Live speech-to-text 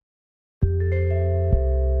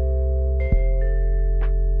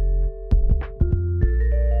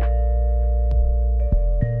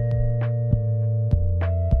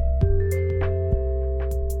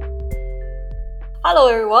Hello,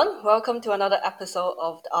 everyone. Welcome to another episode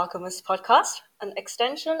of the Alchemist Podcast, an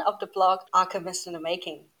extension of the blog Alchemist in the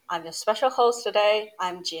Making. I'm your special host today.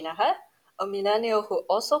 I'm Gina He, a millennial who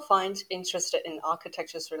also finds interested in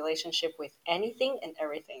architecture's relationship with anything and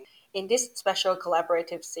everything. In this special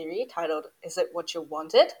collaborative series titled Is It What You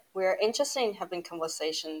Wanted?, we're interested in having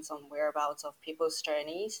conversations on whereabouts of people's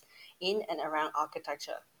journeys in and around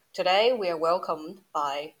architecture. Today, we are welcomed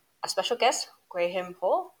by a special guest, Graham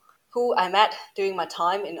Hall, who I met during my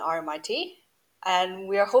time in RMIT. And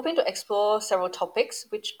we are hoping to explore several topics,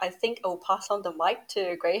 which I think I will pass on the mic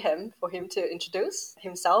to Graham for him to introduce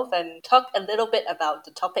himself and talk a little bit about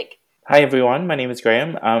the topic. Hi everyone, my name is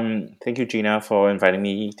Graham. Thank you, Gina, for inviting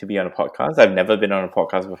me to be on a podcast. I've never been on a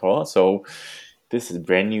podcast before, so this is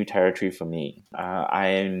brand new territory for me. I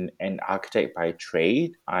am an architect by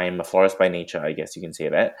trade. I'm a florist by nature, I guess you can say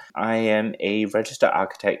that. I am a registered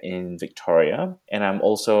architect in Victoria, and I'm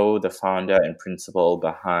also the founder and principal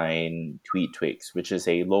behind Tweed Twigs, which is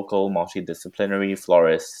a local multidisciplinary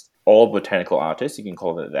florist or botanical artist, you can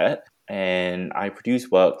call it that. And I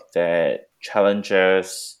produce work that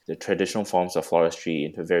challenges the traditional forms of floristry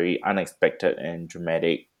into very unexpected and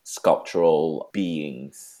dramatic sculptural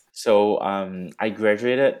beings. So I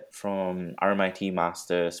graduated from RMIT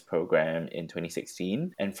Master's Program in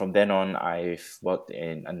 2016. And from then on, I've worked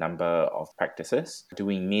in a number of practices,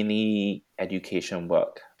 doing mainly education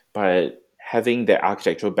work. But having the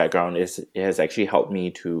architectural background it has actually helped me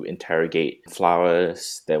to interrogate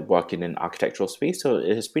flowers that work in an architectural space. So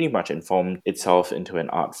it has pretty much informed itself into an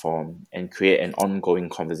art form and create an ongoing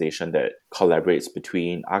conversation that collaborates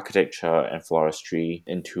between architecture and floristry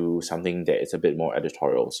into something that is a bit more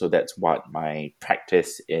editorial. So that's what my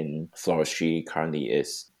practice in floristry currently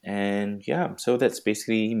is. And yeah, so that's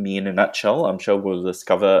basically me in a nutshell. I'm sure we'll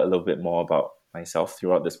discover a little bit more about myself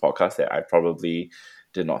throughout this podcast that I probably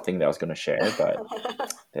did not think that I was going to share, but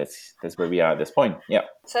that's where we are at this point. Yeah.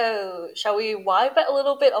 So, shall we wipe back a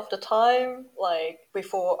little bit of the time, like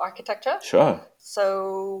before architecture? Sure.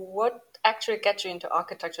 So, what actually gets you into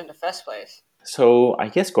architecture in the first place? So I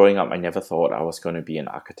guess growing up, I never thought I was going to be an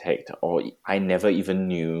architect, or I never even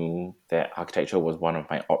knew that architecture was one of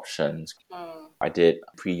my options. I did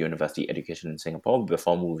pre-university education in Singapore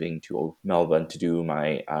before moving to Melbourne to do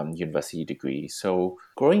my university degree. So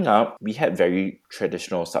growing up, we had very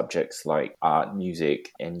traditional subjects like art,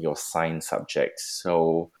 music, and your science subjects.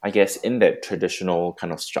 So I guess in that traditional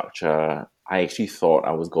kind of structure, I actually thought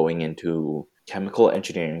I was going into chemical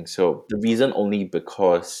engineering. So the reason only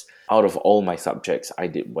because out of all my subjects, I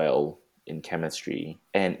did well in chemistry.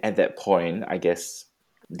 And at that point, I guess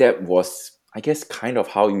that was, kind of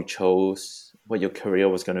how you chose what your career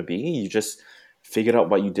was going to be. You just figured out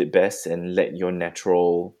what you did best and let your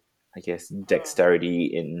natural, dexterity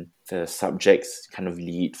in the subjects kind of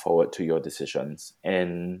lead forward to your decisions.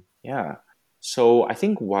 And yeah. So I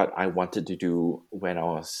think what I wanted to do when I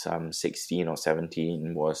was 16 or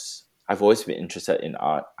 17 was I've always been interested in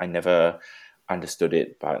art. I never understood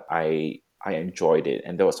it, but I enjoyed it.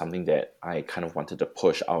 And that was something that I kind of wanted to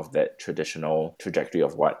push out of that traditional trajectory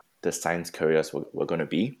of what the science careers were going to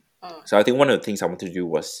be. So I think one of the things I wanted to do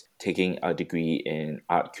was taking a degree in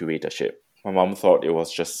art curatorship. My mom thought it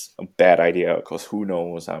was just a bad idea because who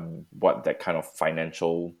knows what that kind of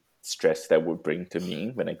financial stress that would bring to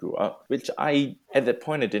me when I grew up, which at that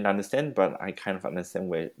point I didn't understand, but I kind of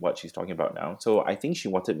understand what she's talking about now. So I think she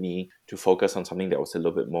wanted me to focus on something that was a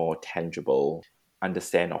little bit more tangible,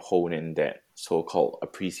 understand or hone in that so-called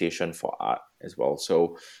appreciation for art as well.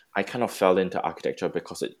 So I kind of fell into architecture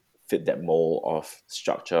because it fit that mold of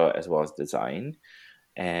structure as well as design.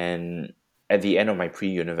 And at the end of my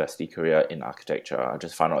pre-university career in architecture, I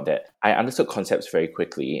just found out that I understood concepts very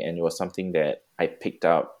quickly, and it was something that I picked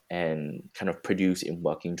up and kind of produced in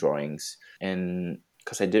working drawings. And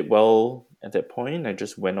because I did well at that point, I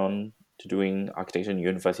just went on to doing architecture in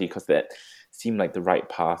university because that seemed like the right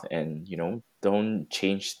path. And don't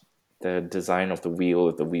change the design of the wheel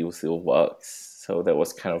if the wheel still works. So that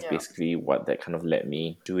was kind of basically what that kind of led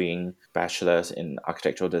me doing bachelor's in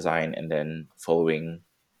architectural design and then following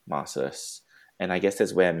masters. And I guess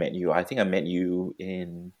that's where I met you. I think I met you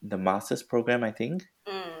in the master's program, I think.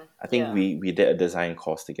 I think we did a design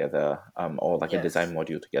course together, or like a design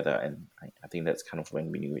module together, and I think that's kind of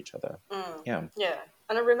when we knew each other. Yeah.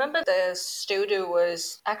 And I remember the studio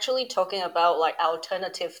was actually talking about like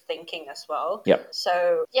alternative thinking as well. Yep.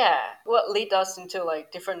 So what lead us into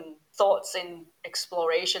like different thoughts and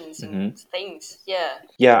explorations and things.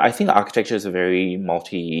 Yeah, I think architecture is a very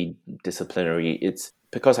multidisciplinary. It's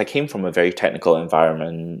because I came from a very technical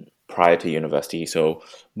environment prior to university, so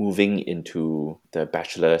moving into the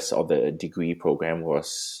bachelor's or the degree program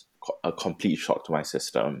was a complete shock to my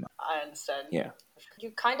system. I understand. Yeah.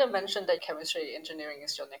 You kind of mentioned that chemistry engineering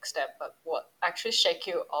is your next step, but what actually shake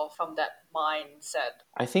you off from that mindset?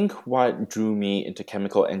 I think what drew me into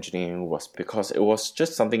chemical engineering was because it was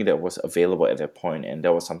just something that was available at that point, and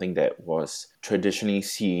that was something that was traditionally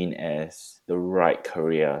seen as the right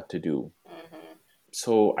career to do. Mm-hmm.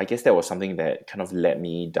 So I guess that was something that kind of led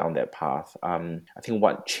me down that path. I think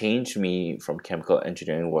what changed me from chemical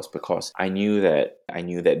engineering was because I knew that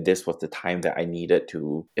this was the time that I needed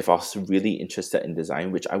to, if I was really interested in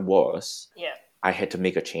design, which I was, Yeah. I had to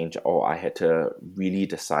make a change, or I had to really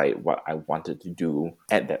decide what I wanted to do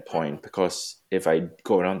at that point. Because if I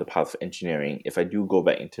go around the path of engineering, if I do go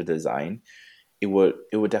back into design, it would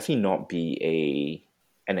definitely not be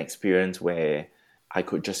an experience where I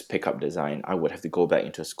could just pick up design. I would have to go back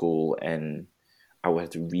into school and I would have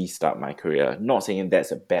to restart my career. Not saying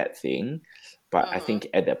that's a bad thing, but I Mm-hmm. think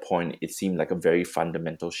at that point it seemed like a very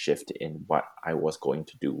fundamental shift in what I was going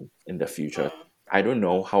to do in the future. I don't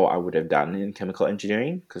know how I would have done in chemical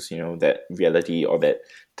engineering because that reality or that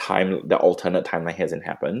time, the alternate timeline hasn't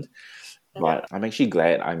happened. Yeah. But I'm actually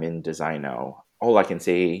glad I'm in design now. All I can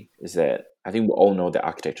say is that I think we all know that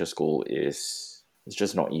architecture school is it's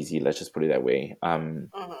just not easy. Let's just put it that way.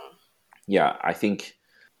 Mm-hmm. Yeah, I think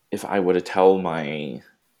if I were to tell my,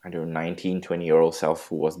 I don't know, 19, 20-year-old self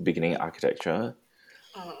who was beginning architecture,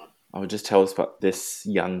 Mm-hmm. I would just tell this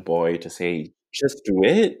young boy to say, just do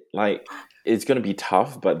it. Like, it's going to be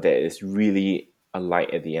tough, but there is really a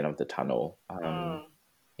light at the end of the tunnel. Mm.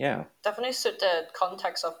 Yeah. Definitely suit the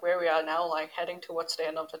context of where we are now, like heading towards the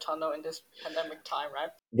end of the tunnel in this pandemic time, right?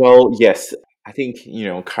 Well, yes. I think,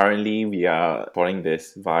 currently we are following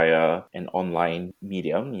this via an online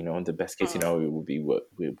medium. The best case Mm. scenario will be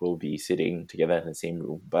we will be sitting together in the same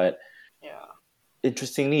room. But Yeah.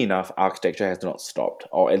 interestingly enough, architecture has not stopped,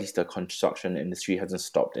 or at least the construction industry hasn't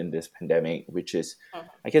stopped in this pandemic, which is, Mm-hmm.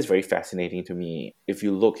 I guess, very fascinating to me. If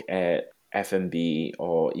you look at F&B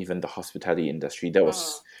or even the hospitality industry, that Mm-hmm.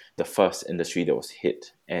 was the first industry that was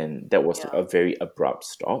hit, and that was Yeah. a very abrupt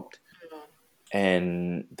stop. Mm-hmm.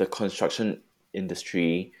 And the construction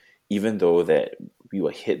industry, even though that we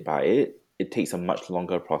were hit by it, it takes a much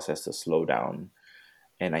longer process to slow down.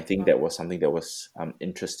 And I think that was something that was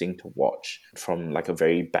interesting to watch from like a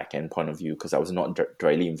very back end point of view, because I was not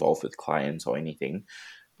directly involved with clients or anything.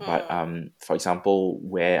 But Mm. for example,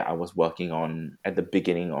 where I was working on at the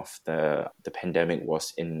beginning of the pandemic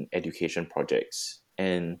was in education projects.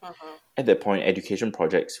 And Mm-hmm. at that point, education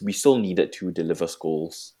projects, we still needed to deliver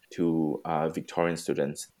schools to Victorian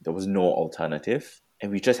students. There was no alternative.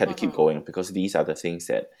 And we just had to keep Mm-hmm. going because these are the things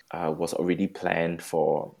that was already planned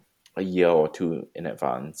for a year or two in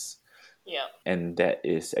advance. Yeah. And that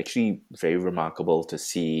is actually very remarkable to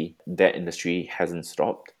see that industry hasn't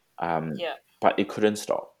stopped, Yeah. but it couldn't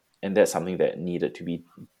stop. And that's something that needed to be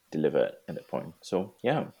delivered at that point. So,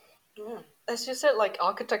 yeah. Mm. As you said, like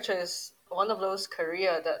architecture is one of those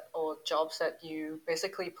career that or jobs that you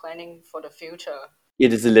basically planning for the future.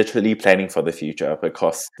 It is literally planning for the future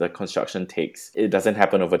because the construction it doesn't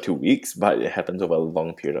happen over 2 weeks, but it happens over a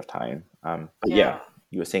long period of time. But yeah, Yeah.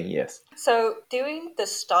 you were saying yes. So during the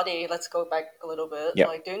study, let's go back a little bit. Yeah.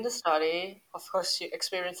 Like during the study, of course, you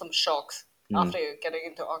experience some shocks Mm. after getting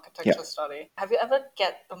into Yeah. architecture study. Have you ever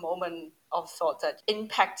get a moment of thought that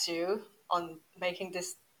impacts you on making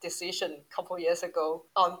this decision a couple years ago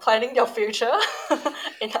on planning your future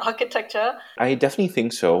in architecture? I definitely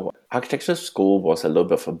think so. Architecture school was a little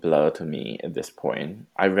bit of a blur to me at this point.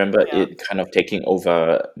 I remember Yeah. it kind of taking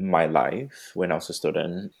over my life when I was a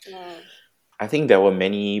student. Mm. I think there were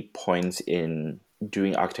many points in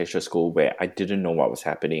during architecture school where I didn't know what was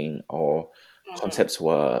happening, or Mm-hmm. concepts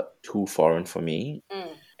were too foreign for me.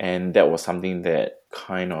 Mm. And that was something that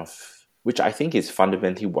which I think is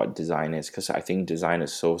fundamentally what design is, because I think design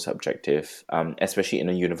is so subjective, especially in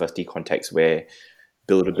a university context where Yeah.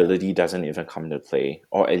 buildability doesn't even come into play,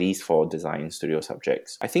 or at least for design studio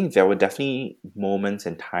subjects. I think there were definitely moments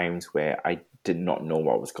and times where I did not know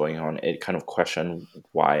what was going on. It kind of questioned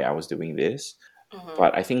why I was doing this. Mm-hmm.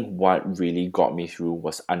 But I think what really got me through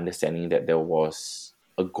was understanding that there was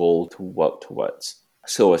a goal to work towards.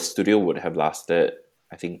 So a studio would have lasted,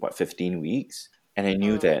 I think, 15 weeks. And I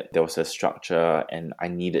knew Mm. that there was a structure and I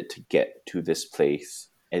needed to get to this place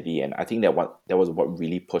at the end. I think that was what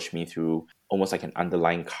really pushed me through, almost like an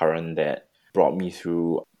underlying current that brought me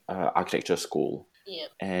through architecture school. Yeah.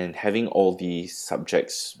 And having all these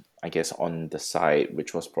subjects, I guess, on the side,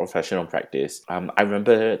 which was professional practice, I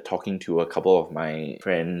remember talking to a couple of my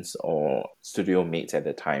friends or studio mates at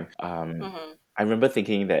the time. Mm-hmm. I remember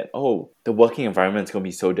thinking that, oh, the working environment is going to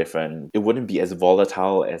be so different. It wouldn't be as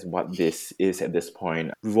volatile as what this is at this point.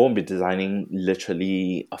 We won't be designing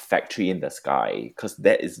literally a factory in the sky because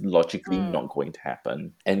that is logically not going to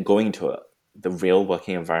happen. And going to the real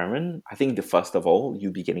working environment, I think first of all,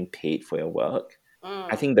 you'll be getting paid for your work.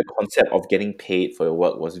 I think the concept of getting paid for your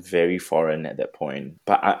work was very foreign at that point.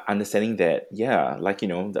 But understanding that, yeah, like,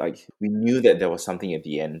 like we knew that there was something at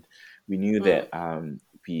the end. We knew that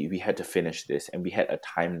we had to finish this and we had a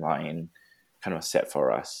timeline kind of set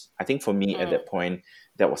for us. I think for me at that point,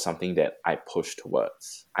 that was something that I pushed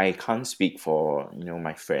towards. I can't speak for,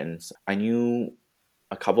 my friends. I knew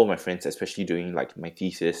a couple of my friends, especially during like my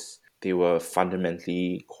thesis, they were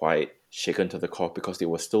fundamentally quite shaken to the core because they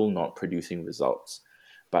were still not producing results.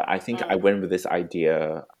 But I think I went with this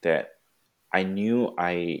idea that I knew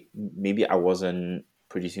maybe I wasn't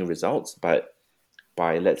producing results, but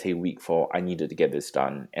by let's say week 4, I needed to get this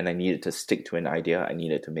done and I needed to stick to an idea. I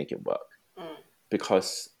needed to make it work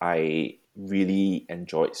because I really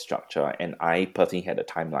enjoyed structure and I personally had a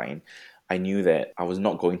timeline. I knew that I was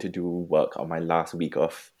not going to do work on my last week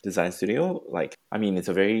of design studio.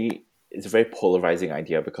 It's a very polarizing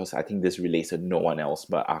idea because I think this relates to no one else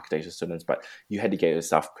but architecture students. But you had to get your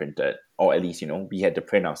stuff printed, or at least we had to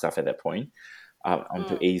print our stuff at that point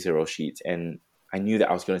onto A0 sheets, and I knew that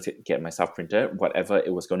I was going to get my stuff printed. Whatever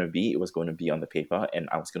it was going to be on the paper, and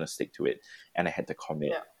I was going to stick to it. And I had to commit.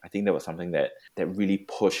 Yeah. I think that was something that really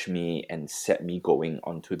pushed me and set me going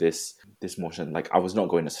onto this motion. Like I was not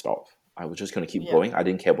going to stop. I was just going to keep going. I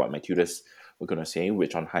didn't care what my tutors were going to say,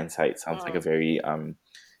 which on hindsight sounds like a very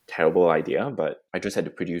terrible idea, but I just had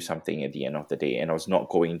to produce something at the end of the day, and I was not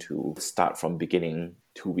going to start from beginning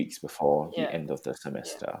 2 weeks before the end of the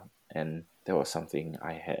semester. And that was something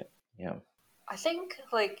I had. Yeah. I think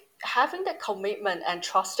like having the commitment and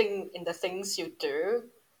trusting in the things you do,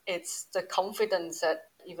 it's the confidence that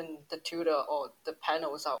even the tutor or the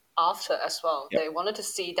panels are after as well. Yep. They wanted to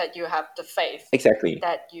see that you have the faith. Exactly.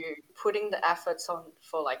 That you're putting the efforts on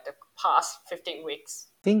for like the past 15 weeks.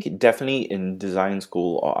 I think definitely in design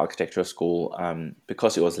school or architecture school,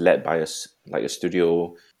 because it was led by a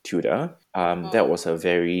studio tutor, that was a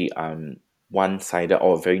very one-sided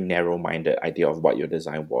or very narrow-minded idea of what your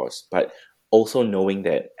design was. But also knowing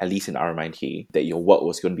that, at least in RMIT, that your work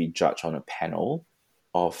was going to be judged on a panel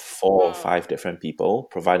of 4 or 5 different people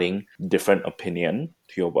providing different opinion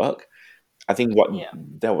to your work. I think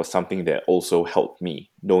that was something that also helped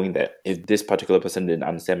me, knowing that if this particular person didn't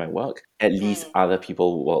understand my work, at least other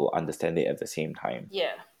people will understand it at the same time.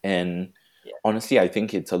 Yeah. And honestly, I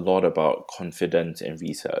think it's a lot about confidence and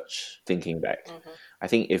research, thinking back. I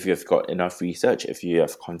think if you've got enough research, if you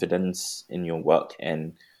have confidence in your work,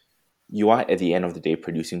 and you are at the end of the day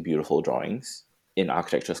producing beautiful drawings in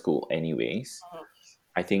architecture school anyways,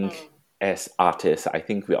 I think as artists, I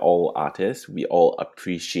think we're all artists. We all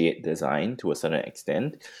appreciate design to a certain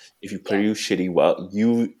extent. If you produce shitty work,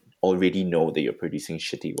 you already know that you're producing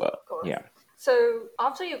shitty work. Yeah. So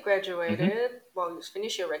after you graduated, well, you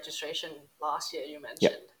finished your registration last year, you mentioned.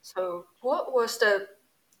 Yep. So what was the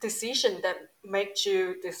decision that made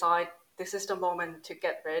you decide this is the moment to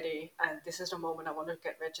get ready and this is the moment I want to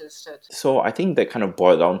get registered? So I think that kind of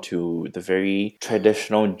boiled down to the very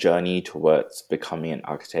traditional journey towards becoming an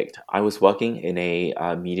architect. I was working in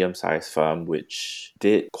a medium-sized firm which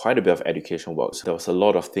did quite a bit of education work. So there was a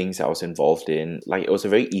lot of things I was involved in. Like it was a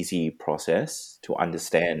very easy process to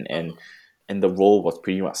understand, and the role was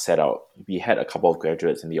pretty much set out. We had a couple of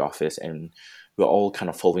graduates in the office and we're all kind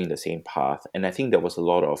of following the same path. And I think there was a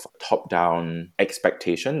lot of top-down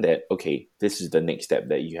expectation that, okay, this is the next step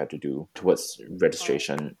that you have to do towards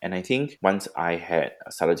registration. And I think once I had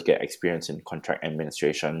started to get experience in contract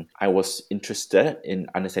administration, I was interested in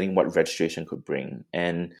understanding what registration could bring.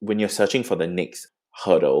 And when you're searching for the next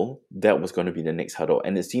hurdle, that was going to be the next hurdle.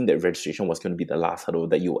 And it seemed that registration was going to be the last hurdle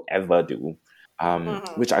that you'll ever do,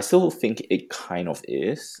 which I still think it kind of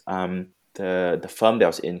is. The firm that I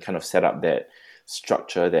was in kind of set up that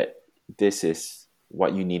structure that this is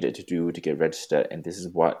what you needed to do to get registered, and this is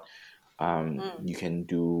what you can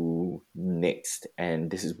do next, and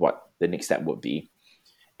this is what the next step would be.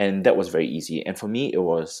 And that was very easy. And for me, it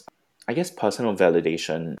was, I guess, personal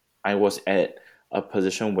validation. I was at a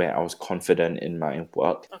position where I was confident in my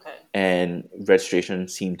work, and registration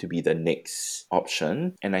seemed to be the next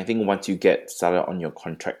option. And I think once you get started on your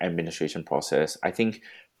contract administration process, I think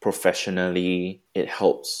professionally it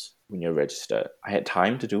helps when you're registered. I had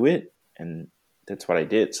time to do it, and that's what I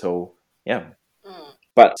did. So yeah.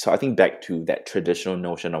 But so I think back to that traditional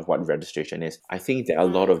notion of what registration is, I think there are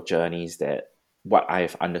a lot of journeys that what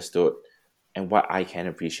I've understood And what I can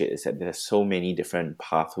appreciate is that there's so many different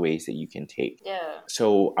pathways that you can take. Yeah.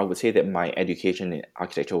 So I would say that my education in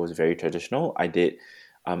architecture was very traditional. I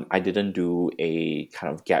didn't do a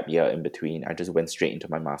kind of gap year in between. I just went straight into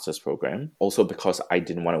my master's program. Also because I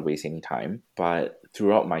didn't want to waste any time. But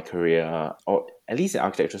throughout my career, or at least in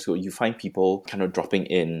architecture school, you find people kind of dropping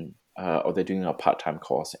in, or they're doing a part-time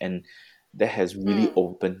course, and that has really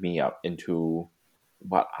opened me up into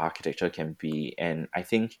what architecture can be. And I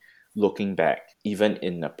think looking back, even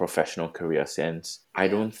in a professional career sense, I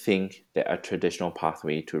don't think that a traditional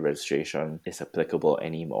pathway to registration is applicable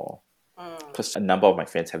anymore. Because a number of my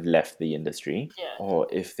friends have left the industry, Yeah. or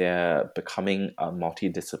if they're becoming a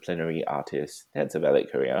multidisciplinary artist, that's a valid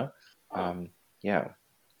career. Yeah.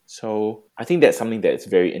 So I think that's something that's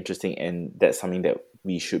very interesting, and that's something that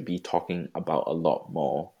we should be talking about a lot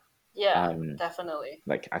more. Yeah, definitely.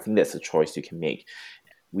 Like, I think that's a choice you can make.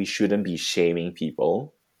 We shouldn't be shaming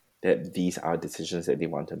people that these are decisions that they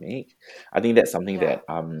want to make. I think that's something Yeah.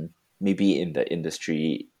 that maybe in the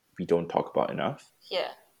industry we don't talk about enough.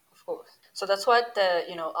 Yeah, of course. So that's what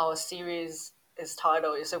our series is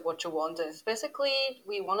titled Is It What You Want? Is basically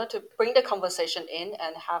we wanted to bring the conversation in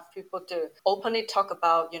and have people to openly talk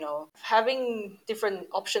about, having different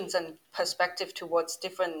options and perspective towards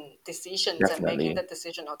different decisions, and making the Definitely.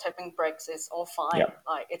 decision or taking breaks is all fine. Yeah.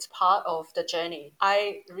 Like it's part of the journey.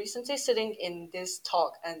 I recently sitting in this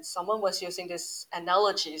talk and someone was using this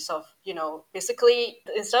analogies of, basically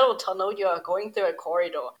instead of a tunnel, you are going through a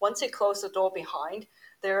corridor. Once you close the door behind,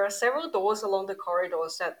 there are several doors along the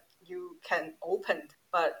corridors that you can open,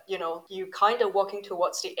 but you kind of walking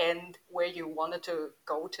towards the end where you wanted to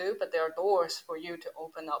go to, but there are doors for you to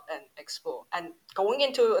open up and explore. And going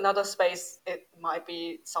into another space, it might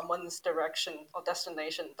be someone's direction or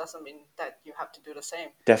destination, doesn't mean that you have to do the same.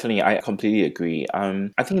 Definitely, I completely agree.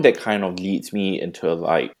 I think that kind of leads me into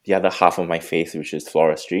like the other half of my faith, which is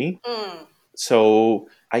floristry. So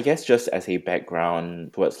I guess just as a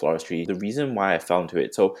background towards floristry, the reason why I fell into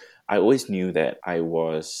it, so I always knew that I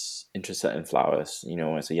was interested in flowers.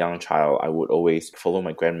 As a young child, I would always follow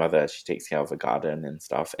my grandmother as she takes care of the garden and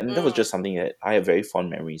stuff. And that was just something that I have very fond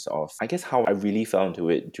memories of. I guess how I really fell into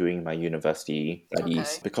it during my university studies,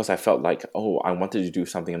 Okay. because I felt like, oh, I wanted to do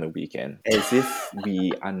something on the weekend. As if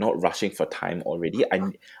we are not rushing for time already.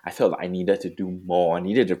 I felt like I needed to do more. I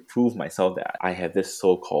needed to prove myself that I had this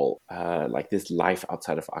so-called, like this life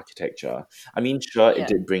outside of architecture. I mean, sure, it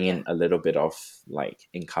did bring in a little bit of like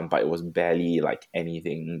income, but it was barely like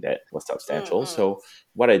anything that was substantial. So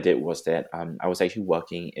what I did was that I was actually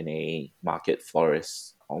working in a market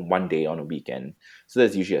florist on one day on a weekend. So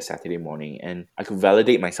that's usually a Saturday morning. And I could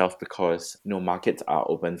validate myself because, markets are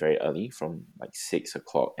open very early from like 6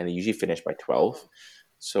 o'clock, and they usually finish by 12.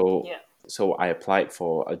 So Yeah. so I applied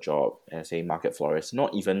for a job as a market florist,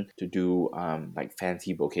 not even to do like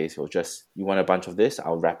fancy bouquets. It was just, you want a bunch of this,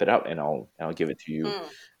 I'll wrap it up and I'll give it to you.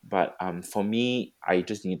 But for me, I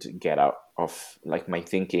just need to get out of like my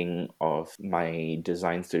thinking of my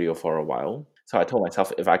design studio for a while. So I told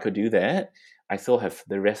myself if I could do that, I still have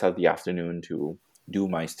the rest of the afternoon to do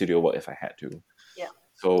my studio work if I had to. Yeah.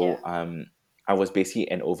 So I was basically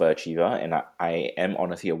an overachiever, and I am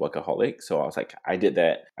honestly a workaholic. So I was like, I did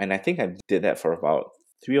that. And I think I did that for about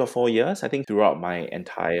 3 or 4 years, I think, throughout my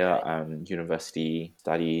entire university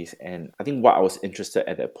studies. And I think what I was interested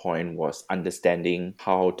at that point was understanding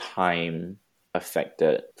how time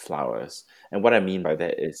affected flowers. And what I mean by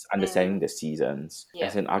that is understanding the seasons. Yeah.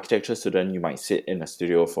 As an architecture student, you might sit in a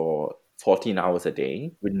studio for 14 hours a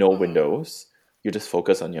day with no windows. You just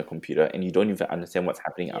focus on your computer and you don't even understand what's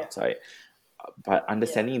happening outside. But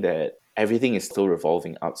understanding that everything is still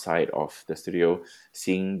revolving outside of the studio,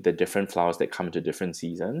 seeing the different flowers that come into different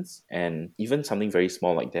seasons, and even something very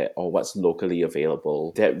small like that, or what's locally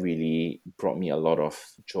available, that really brought me a lot of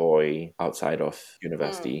joy outside of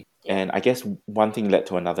university. And I guess one thing led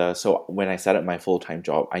to another. So when I started my full-time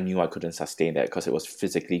job, I knew I couldn't sustain that because it was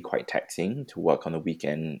physically quite taxing to work on the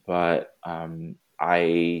weekend. But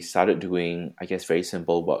I started doing, I guess, very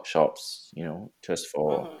simple workshops, just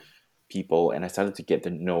for people, and I started to get to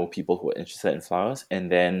know people who were interested in flowers.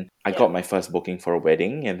 And then I got my first booking for a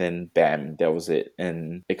wedding, and then bam, that was it.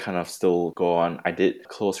 And it kind of still go on. I did a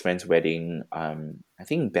close friend's wedding, I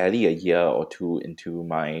think barely a year or two into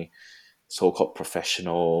my so-called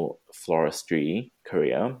professional floristry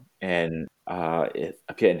career, and it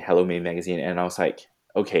appeared in Hello May magazine, and I was like,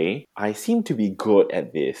 okay, I seem to be good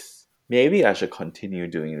at this. Maybe I should continue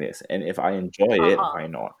doing this, and if I enjoy it, why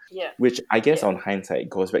not? Yeah. Which I guess on hindsight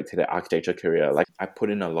goes back to the architecture career. Like, I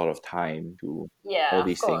put in a lot of time to Yeah, all of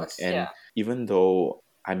these things, course. and Yeah. even though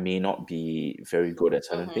I may not be very good at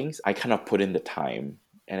certain things, I kind of put in the time.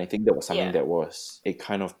 And I think that was something Yeah. that it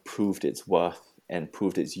kind of proved its worth and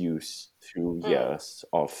proved its use through Mm. years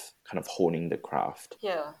of kind of honing the craft.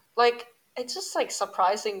 Yeah. Like it's just like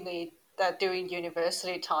surprisingly that during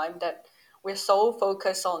university time that we're so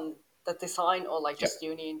focused on the design or like Yeah, just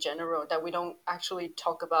uni in general that we don't actually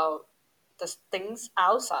talk about the things yeah,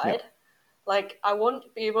 outside. Like I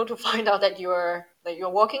won't be able to find out that you're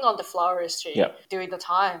working on the yeah. floristry during the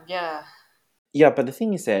time. Yeah. Yeah, but the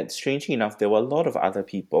thing is that, strangely enough, there were a lot of other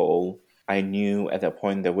people I knew at that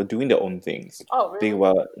point that were doing their own things. Oh, They really?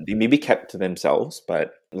 were they maybe kept to themselves,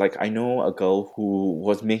 but like I know a girl who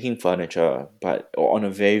was making furniture, but on a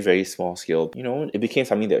very, very small scale. It became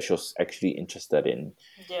something that she was actually interested in.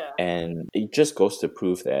 Yeah. And it just goes to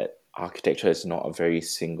prove that architecture is not a very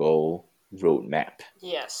single roadmap.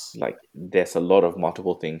 Yes. Like there's a lot of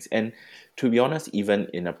multiple things. And to be honest, even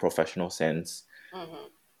in a professional sense, Mm-hmm.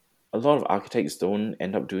 a lot of architects don't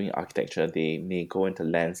end up doing architecture. They may go into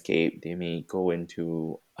landscape. They may go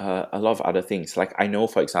into a lot of other things. Like I know,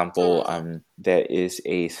 for example, Mm-hmm. there is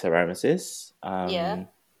a ceramicist Yeah.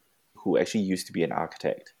 who actually used to be an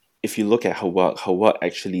architect. If you look at her work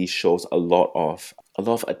actually shows a lot of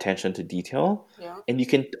attention to detail, Yeah. and you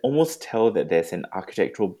can almost tell that there's an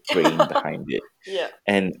architectural brain behind it, Yeah.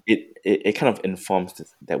 and it kind of informs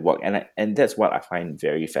that work, and that's what I find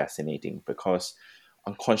very fascinating, because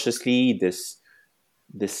unconsciously this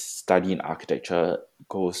study in architecture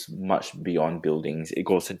goes much beyond buildings. It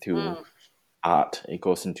goes into Mm. art. It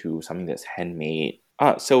goes into something that's handmade.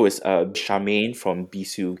 So it's Charmaine from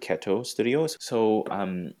Bisu Keto Studios. So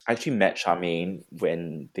I actually met Charmaine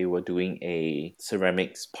when they were doing a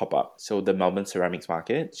ceramics pop up. So the Melbourne Ceramics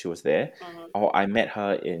Market, she was there. Mm-hmm. Or I met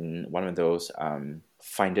her in one of those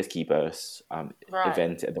Finders Keepers Right.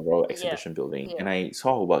 events at the Royal Yeah. Exhibition Building, Yeah. and I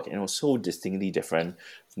saw her work, and it was so distinctly different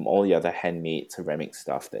from all the other handmade ceramic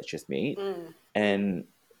stuff that she's made. Mm. Mm. And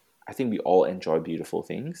I think we all enjoy beautiful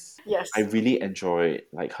things. I Yes. really enjoy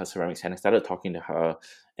like her ceramics, and I started talking to her.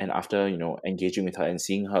 And after engaging with her and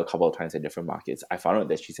seeing her a couple of times at different markets, I found out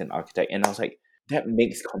that she's an architect, and I was like, that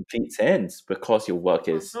makes complete sense, because your work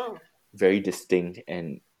is Mm-hmm. very distinct,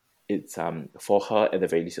 and it's for her at the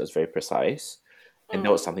very least it was very precise, and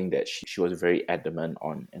that was Mm. something that she was very adamant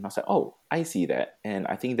on, and I was like, oh, I see that, and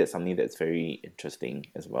I think that's something that's very interesting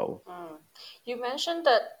as well. Mm. You mentioned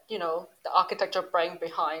that, the architecture brain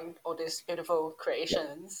behind all these beautiful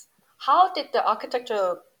creations. How did the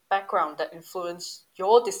architecture background that influence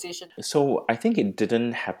your decision? So I think it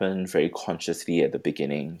didn't happen very consciously at the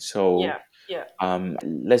beginning. So Yeah, yeah.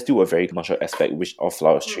 let's do a very commercial aspect of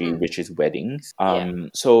floristry, Mm-hmm. which is weddings. Yeah.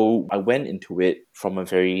 So I went into it from an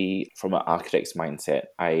architect's mindset.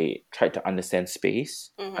 I tried to understand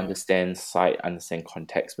space, Mm-hmm. understand site, understand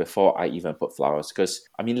context before I even put flowers. Because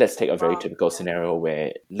I mean, let's take a very Wow. typical scenario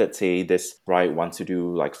where, let's say, this bride wants to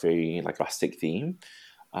do like very like rustic theme,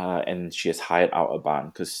 and she has hired out a barn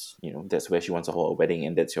because that's where she wants to hold a wedding,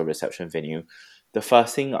 and that's your reception venue. The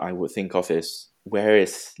first thing I would think of is, where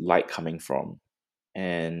is light coming from,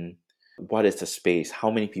 and what is the space?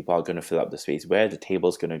 How many people are going to fill up the space? Where are the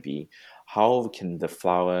tables going to be? How can the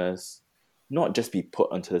flowers not just be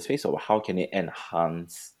put onto the space, or how can it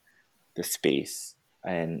enhance the space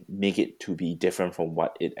and make it to be different from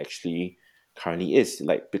what it actually currently is?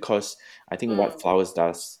 Like, because I think what Mm. flowers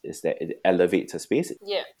does is that it elevates a space.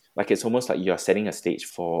 Yeah. Like it's almost like you're setting a stage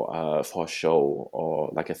for a show, or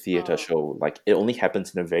like a theater Mm. show. Like it only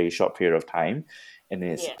happens in a very short period of time, and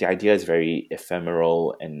Yeah. the idea is very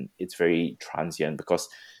ephemeral, and it's very transient because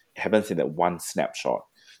it happens in that one snapshot.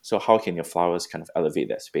 So how can your flowers kind of elevate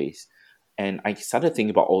that space? And I started thinking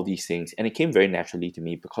about all these things, and it came very naturally to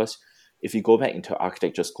me, because if you go back into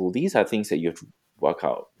architecture school, these are things that you have to work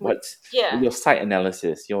out. What's Yeah. your site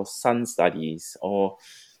analysis, your sun studies, or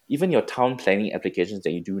even your town planning applications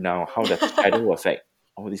that you do now? How does shadow affect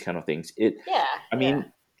all these kind of things? Yeah. I Yeah.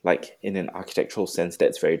 mean, like in an architectural sense,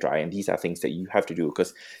 that's very dry, and these are things that you have to do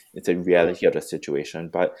because it's a Mm. reality of the situation.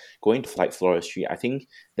 But going to like floristry, I think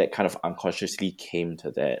that kind of unconsciously came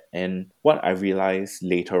to that. And what I realized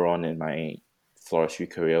later on in my floristry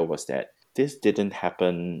career was that this didn't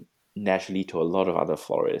happen naturally to a lot of other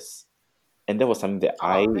florists, and that was something that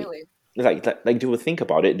I Oh, really? like they would think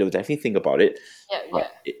about it. They would definitely think about it, Yeah.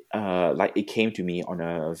 but Yeah. like it came to me on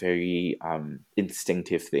a very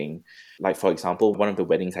instinctive thing. Like for example, one of the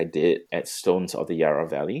weddings I did at Stones of the Yarra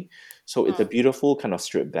Valley. So it's a Mm. beautiful kind of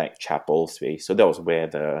stripped back chapel space. So that was where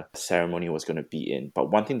the ceremony was going to be in.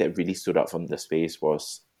 But one thing that really stood out from the space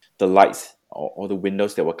was the lights, or the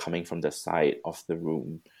windows that were coming from the side of the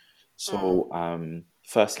room. Mm. So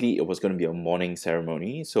firstly, it was going to be a morning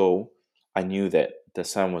ceremony. So I knew that the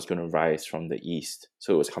sun was going to rise from the east,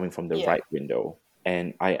 so it was coming from the Yeah. right window.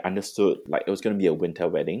 and I understood like it was going to be a winter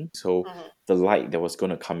wedding. So the light that was going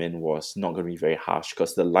to come in was not going to be very harsh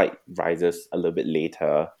because the light rises a little bit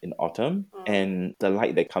later in autumn, and the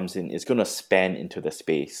light that comes in is going to span into the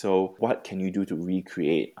space. So what can you do to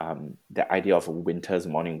recreate the idea of a winter's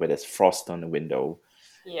morning where there's frost on the window?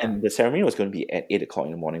 Yeah. And the ceremony was going to be at 8 o'clock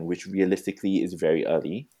in the morning, which realistically is very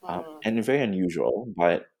early and very unusual.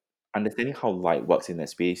 But understanding how light works in that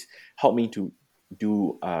space helped me to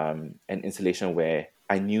do an installation where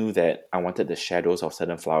I knew that I wanted the shadows of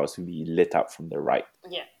certain flowers to be lit up from the right.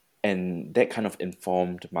 Yeah. And that kind of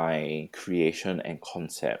informed my creation and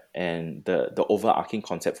concept. And the overarching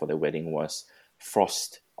concept for the wedding was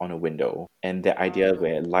frost on a window. And the idea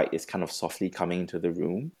where light is kind of softly coming into the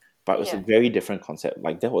room. But it was a Yeah. very different concept.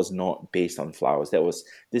 Like that was not based on flowers.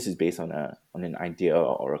 This is based on an idea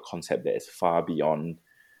or a concept that is far beyond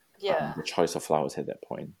Yeah. the choice of flowers at that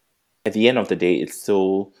point. At the end of the day, it's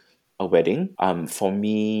still a wedding. For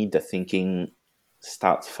me, the thinking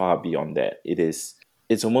starts far beyond that.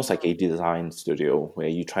 It's almost like a design studio where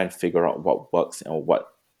you try and figure out what works and what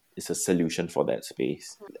is a solution for that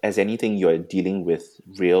space. As anything, you're dealing with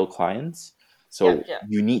real clients, so Yeah.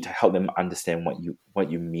 you need to help them understand what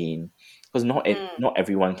you mean, because not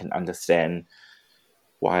everyone can understand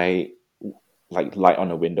why like light on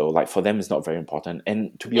a window, like for them, it's not very important.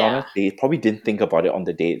 And to be Yeah. honest, they probably didn't think about it on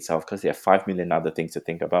the day itself because there are 5 million other things to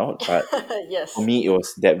think about. But for Yes. me, it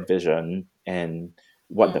was that vision and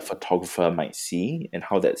what the photographer might see and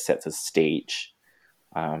how that sets a stage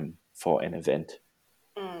for an event.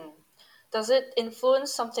 Does it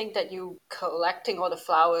influence something that you collecting all the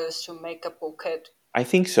flowers to make a bouquet? I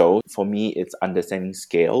think so. For me, it's understanding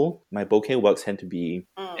scale. My bouquet works tend to be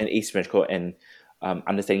an asymmetrical and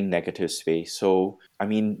understanding negative space. So, I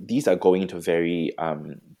mean, these are going into very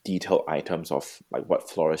detailed items of like what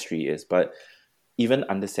floristry is, but even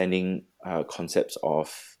understanding concepts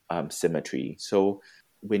of symmetry. So,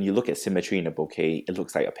 when you look at symmetry in a bouquet, it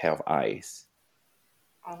looks like a pair of eyes.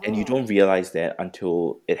 And you don't realize that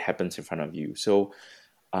until it happens in front of you. So,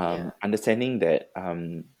 Yeah. understanding that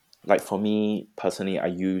like for me personally, I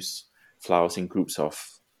use flowers in groups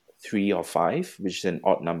of 3 or 5, which is an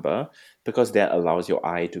odd number, because that allows your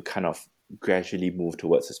eye to kind of gradually move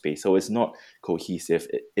towards the space. So it's not cohesive.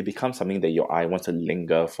 It becomes something that your eye wants to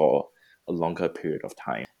linger for a longer period of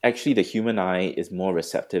time. Actually, the human eye is more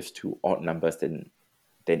receptive to odd numbers than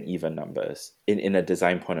even numbers. In a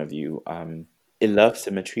design point of view, it loves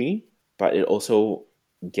symmetry, but it also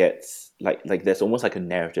gets like there's almost like a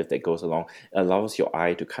narrative that goes along. It allows your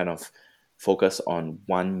eye to kind of focus on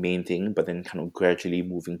one main thing, but then kind of gradually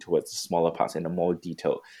moving towards the smaller parts and the more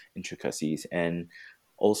detailed intricacies. And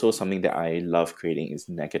also something that I love creating is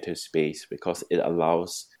negative space, because it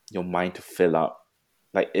allows your mind to fill up,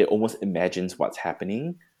 like it almost imagines what's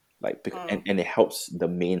happening, like and it helps the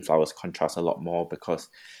main flowers contrast a lot more because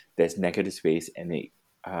there's negative space, and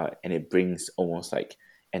it brings almost like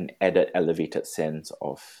an added elevated sense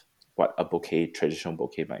of what a traditional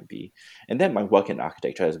bouquet might be. And that might work in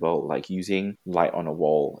architecture as well, like using light on a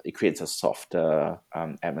wall. It creates a softer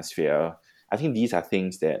atmosphere. I think these are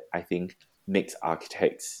things that I think makes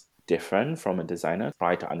architects different from a designer.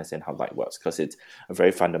 Try to understand how light works because it's a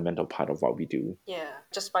very fundamental part of what we do. Yeah.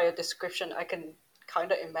 Just by your description, I can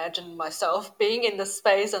kind of imagine myself being in the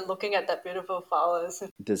space and looking at that beautiful flowers.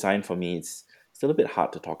 Design for me is still a bit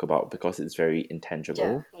hard to talk about because it's very Yeah.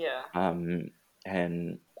 intangible. Yeah.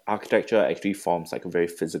 And architecture actually forms like a very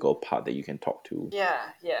physical part that you can talk to. Yeah.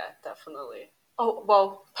 Yeah. Definitely. Oh,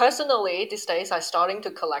 well, personally, these days I'm starting to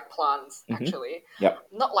collect plants, Mm-hmm. actually. Yep.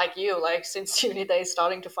 Not like you, like since uni days,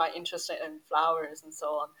 starting to find interest in flowers and so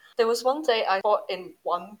on. There was one day I bought in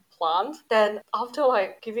one plant, then after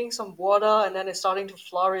like giving some water and then it's starting to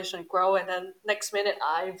flourish and grow, and then next minute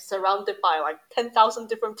I'm surrounded by like 10,000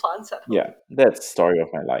 different plants at home. Yeah, that's the story of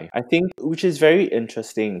my life. I think, which is very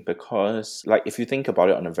interesting because, like, if you think about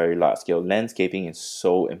it on a very large scale, landscaping is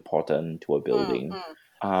so important to a building.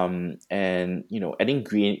 And adding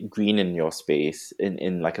green in your space,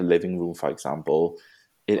 in like a living room, for example,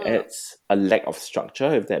 it adds a lack of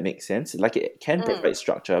structure, if that makes sense. Like it can provide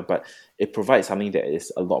structure, but it provides something that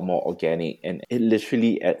is a lot more organic, and it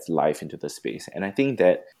literally adds life into the space. And I think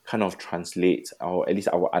that kind of translates, or at least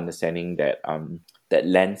our understanding that that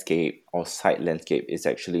landscape or site landscape is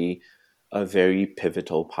actually a very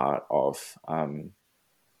pivotal part of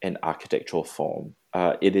an architectural form.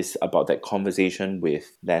 It is about that conversation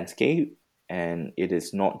with landscape, and it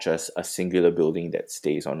is not just a singular building that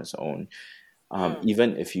stays on its own.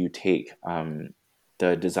 Even if you take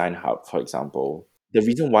the Design Hub, for example, the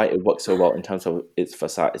reason why it works so well in terms of its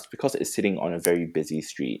facade is because it's sitting on a very busy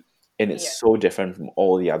street. And it's so different from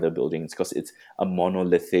all the other buildings because it's a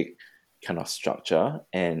monolithic kind of structure,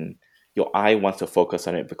 and your eye wants to focus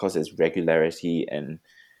on it because there's regularity and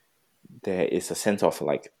there is a sense of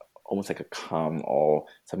like almost like a calm or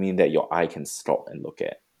something that your eye can stop and look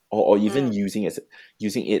at, or even using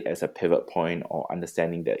it as a pivot point or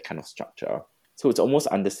understanding that kind of structure. So it's almost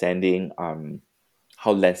understanding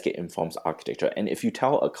how landscape informs architecture. And if you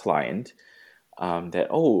tell a client that,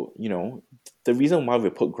 oh, the reason why we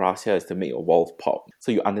put grass here is to make a wall pop.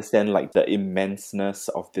 So you understand like the immenseness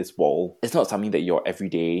of this wall. It's not something that your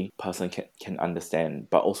everyday person can understand,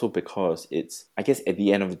 but also because it's, I guess at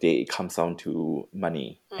the end of the day, it comes down to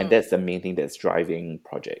money. And that's the main thing that's driving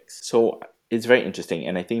projects. So it's very interesting.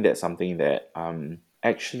 And I think that's something that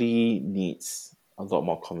actually needs a lot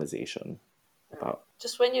more conversation about.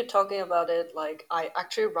 Just when you're talking about it, like I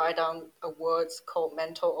actually write down a word called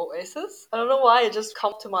mental oasis. I don't know why it just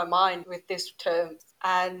comes to my mind with this term.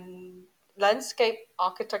 And landscape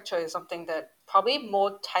architecture is something that probably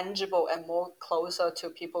more tangible and more closer to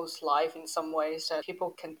people's life in some ways that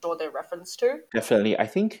people can draw their reference to. Definitely. I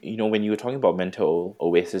think, when you were talking about mental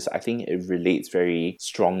oasis, I think it relates very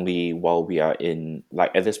strongly while we are in,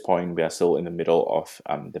 like at this point, we are still in the middle of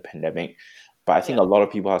the pandemic. But I think a lot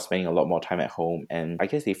of people are spending a lot more time at home, and I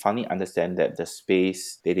guess they finally understand that the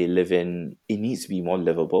space that they live in, it needs to be more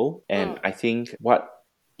livable. And I think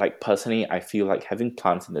personally, I feel like having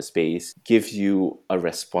plants in the space gives you a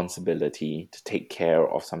responsibility to take care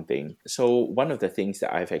of something. So one of the things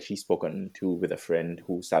that I've actually spoken to with a friend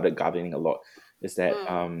who started gardening a lot is that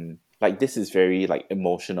this is very like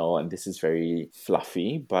emotional and this is very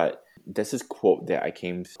fluffy, but there's this quote that I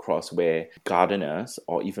came across where gardeners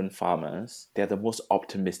or even farmers, they're the most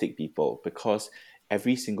optimistic people because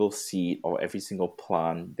every single seed or every single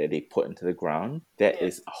plant that they put into the ground, that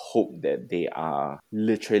is a hope that they are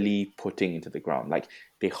literally putting into the ground. Like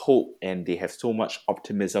they hope and they have so much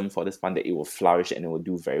optimism for this plant that it will flourish and it will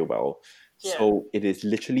do very well. So it is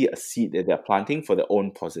literally a seed that they're planting for their own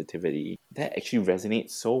positivity. That actually resonates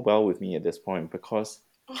so well with me at this point because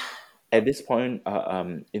at this point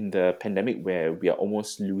in the pandemic where we are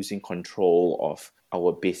almost losing control of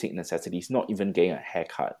our basic necessities, not even getting a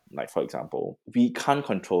haircut, like for example, we can't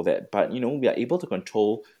control that, but we are able to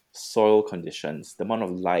control soil conditions, the amount of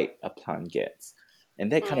light a plant gets,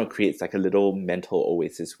 and that kind of creates like a little mental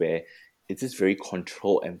oasis where it's this very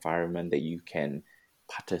controlled environment that you can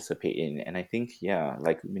participate in. And I think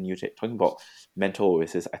like when you're talking about mental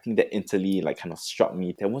oasis, I think that instantly like kind of struck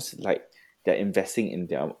me. There was like they're investing in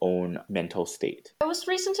their own mental state. I was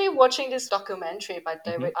recently watching this documentary by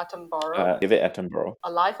David Attenborough,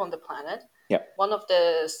 Alive on the Planet. One of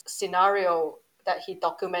the scenario that he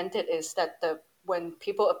documented is that when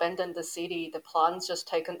people abandon the city, the plants just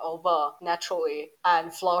taken over naturally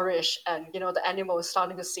and flourish, and the animals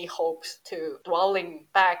starting to see hopes to dwelling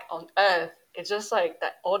back on Earth. It's just like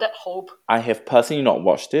that, all that hope. I have personally not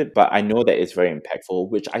watched it, but I know that it's very impactful,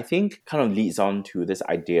 which I think kind of leads on to this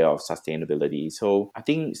idea of sustainability. So I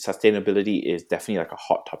think sustainability is definitely like a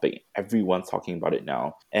hot topic. Everyone's talking about it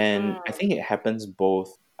now. And I think it happens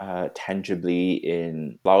both tangibly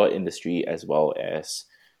in flower industry as well as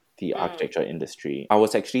the architecture industry. I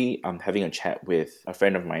was actually having a chat with a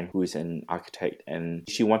friend of mine who is an architect, and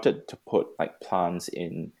she wanted to put like plants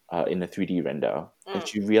in a 3D render, and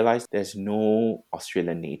she realized there's no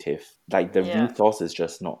Australian native. Like the resource is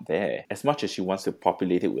just not there. As much as she wants to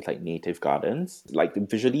populate it with like native gardens, like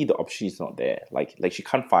visually the option is not there. Like she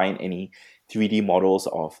can't find any 3D models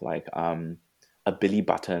of like a Billy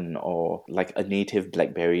Button or like a native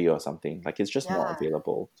blackberry or something. Like it's just not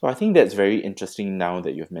available. So I think that's very interesting now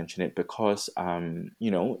that you've mentioned it because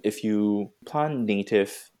if you plant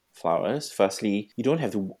native flowers, firstly, you don't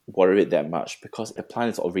have to water it that much because the plant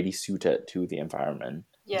is already suited to the environment.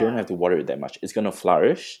 You don't have to water it that much. It's going to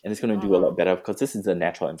flourish and it's going to do a lot better because this is the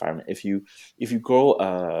natural environment. If you grow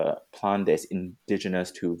a plant that's indigenous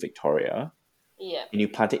to Victoria, and you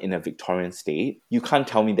plant it in a Victorian state, you can't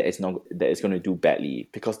tell me that it's going to do badly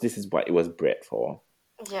because this is what it was bred for.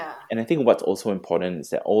 And I think what's also important is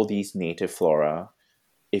that all these native flora,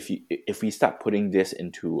 if we start putting this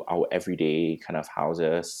into our everyday kind of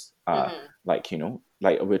houses, like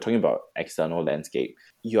we're talking about external landscape,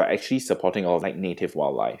 you are actually supporting all like native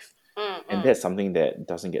wildlife. And that's something that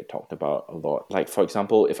doesn't get talked about a lot. Like for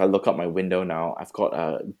example, if I look out my window now, I've got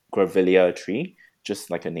a grevillea tree, just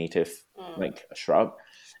like a native like a shrub,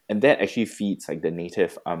 and that actually feeds like the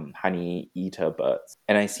native honey eater birds.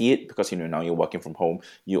 And I see it because now you're working from home,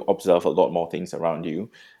 you observe a lot more things around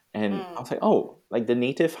you, and I was like, oh, like the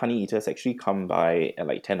native honey eaters actually come by at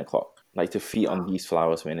like 10 o'clock. like to feed on these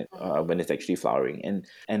flowers when it's actually flowering,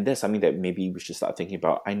 and that's something that maybe we should start thinking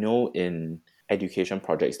about. I know in education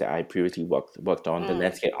projects that I previously worked on, the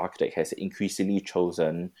landscape architect has increasingly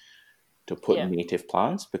chosen to put Yeah. native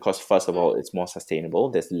plants because first of all, it's more sustainable.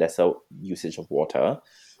 There's lesser usage of water.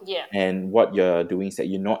 Yeah. And what you're doing is that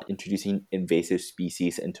you're not introducing invasive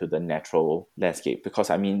species into the natural landscape. Because,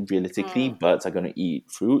 I mean, realistically, birds are going to eat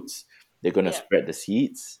fruits, they're going to Yeah. spread the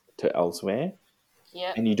seeds to elsewhere.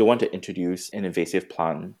 Yeah. And you don't want to introduce an invasive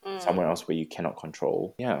plant somewhere else where you cannot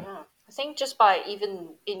control. Yeah. Yeah. I think just by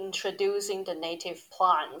even introducing the native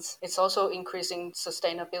plants, it's also increasing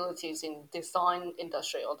sustainability in design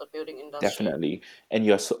industry or the building industry. Definitely, and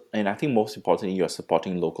and I think most importantly, you're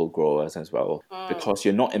supporting local growers as well Mm. because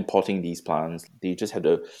you're not importing these plants. You just have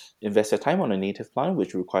to invest your time on a native plant,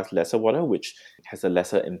 which requires lesser water, which has a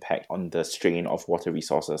lesser impact on the strain of water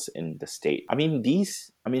resources in the state.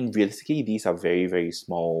 Realistically, these are very, very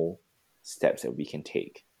small steps that we can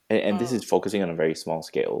take, and this is focusing on a very small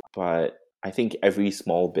scale, but I think every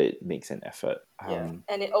small bit makes an effort. Yeah.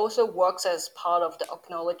 And it also works as part of the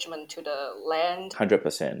acknowledgement to the land.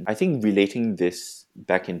 100%. I think relating this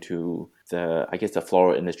back into the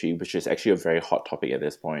floral industry, which is actually a very hot topic at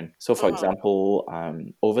this point. So, for example,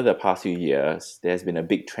 over the past few years, there's been a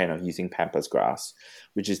big trend of using pampas grass,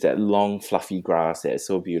 which is that long, fluffy grass that is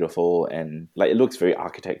so beautiful and like it looks very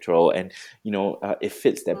architectural, and it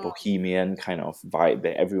fits that bohemian kind of vibe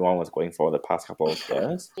that everyone was going for the past couple of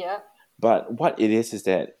years. Yeah. But what it is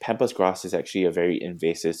that pampas grass is actually a very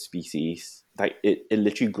invasive species. Like it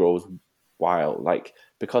literally grows wild, like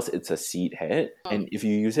because it's a seed head, and if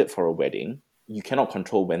you use it for a wedding, you cannot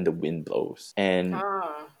control when the wind blows, and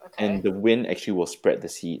Okay. the wind actually will spread the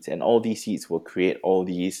seeds, and all these seeds will create all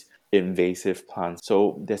these invasive plants.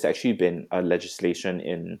 So there's actually been a legislation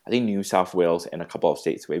in I think New South Wales and a couple of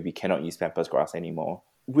states where we cannot use pampas grass anymore,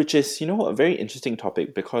 which is a very interesting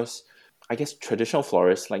topic because I guess traditional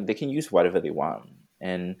florists, like, they can use whatever they want,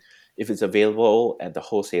 and if it's available at the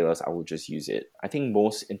wholesalers, I will just use it. I think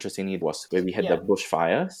most interestingly was where we had the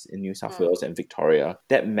bushfires in New South Wales and Victoria.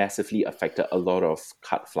 That massively affected a lot of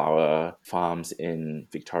cut flower farms in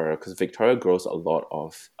Victoria because Victoria grows a lot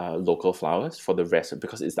of local flowers for the rest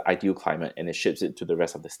because it's the ideal climate and it ships it to the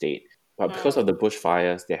rest of the state. But because of the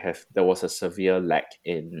bushfires, there was a severe lack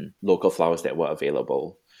in local flowers that were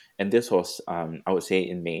available. And this was, I would say,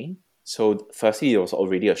 in May. So firstly, there was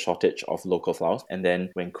already a shortage of local flowers. And then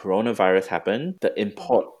when coronavirus happened, the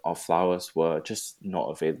import of flowers were just not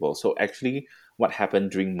available. So actually, what happened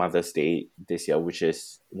during Mother's Day this year, which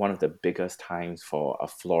is one of the biggest times for a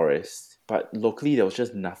florist, but locally, there was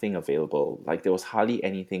just nothing available. Like there was hardly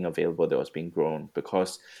anything available that was being grown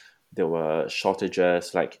because there were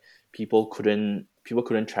shortages. Like people couldn't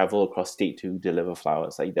travel across state to deliver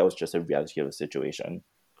flowers. Like that was just a reality of the situation.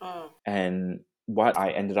 And what I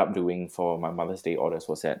ended up doing for my Mother's Day orders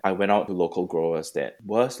was that I went out to local growers that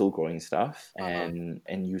were still growing stuff, and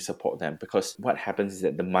you support them, because what happens is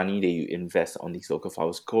that the money that you invest on these local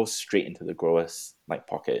flowers goes straight into the growers like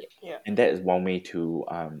pocket. Yeah. And that is one way to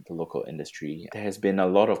the local industry. There has been a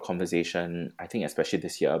lot of conversation, I think especially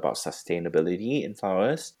this year, about sustainability in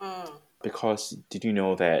flowers. Because did you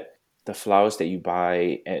know that the flowers that you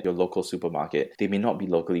buy at your local supermarket, they may not be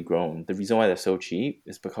locally grown. The reason why they're so cheap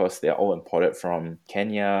is because they're all imported from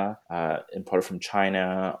Kenya, imported from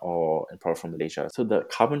China, or imported from Malaysia. So the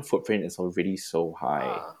carbon footprint is already so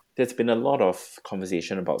high. There's been a lot of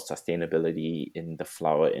conversation about sustainability in the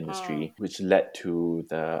flower industry, which led to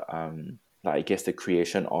the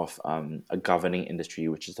creation of a governing industry,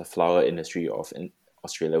 which is the flower industry in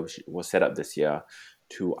Australia, which was set up this year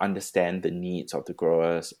to understand the needs of the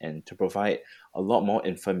growers and to provide a lot more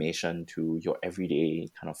information to your everyday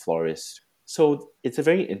kind of florist. So it's a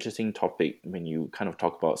very interesting topic when you kind of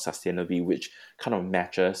talk about sustainability, which kind of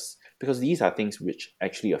matches, because these are things which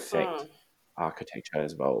actually affect architecture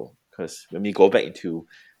as well. Because when we go back into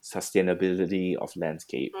sustainability of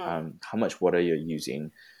landscape, how much water you're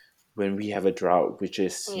using, when we have a drought, which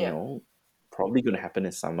is, probably going to happen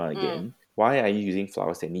in summer again, why are you using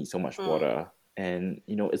flowers that need so much water? And,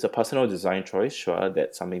 it's a personal design choice. Sure,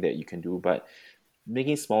 that's something that you can do, but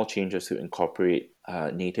making small changes to incorporate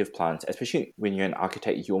native plants, especially when you're an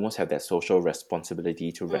architect, you almost have that social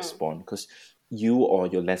responsibility to respond, because you or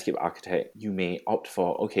your landscape architect, you may opt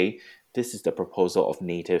for, okay, this is the proposal of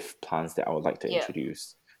native plants that I would like to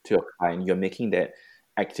introduce to your client. You're making that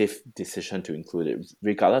active decision to include it,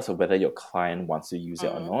 regardless of whether your client wants to use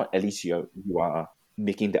it or not. At least you are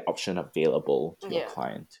making the option available to your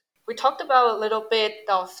client. We talked about a little bit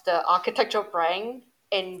of the architectural brand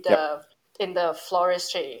in the Yep. in the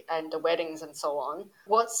floristry and the weddings and so on.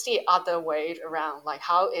 What's the other way around? Like,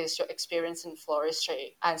 how is your experience in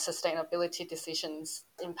floristry and sustainability decisions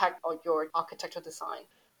impact on your architectural design?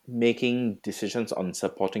 Making decisions on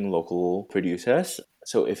supporting local producers.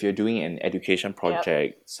 So if you're doing an education Yep.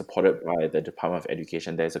 project supported by the Department of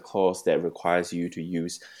Education, there's a clause that requires you to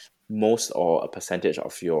use most or a percentage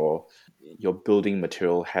of your building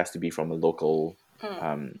material has to be from a local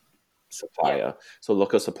um, Yep. supplier. So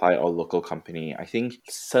local supplier or local company. I think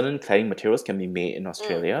certain cladding materials can be made in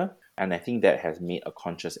Australia. And I think that has made a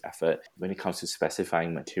conscious effort when it comes to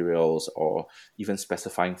specifying materials or even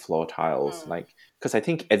specifying floor tiles. Like, because I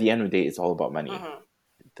think at the end of the day, it's all about money.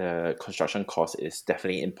 The construction cost is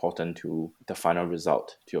definitely important to the final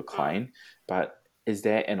result to your client. But is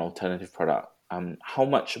there an alternative product? How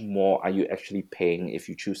much more are you actually paying if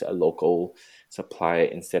you choose a local supplier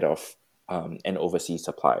instead of an overseas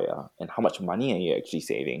supplier? And how much money are you actually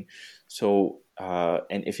saving? So,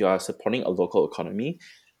 and if you are supporting a local economy,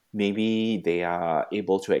 maybe they are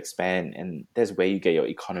able to expand, and that's where you get your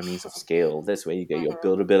economies of scale. That's where you get your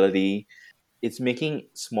buildability. It's making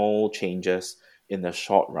small changes in the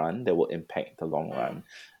short run that will impact the long run.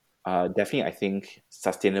 Definitely, I think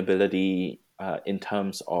sustainability in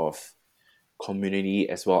terms of community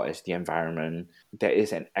as well as the environment, there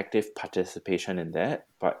is an active participation in that,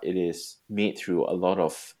 but it is made through a lot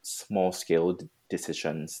of small scale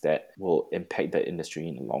decisions that will impact the industry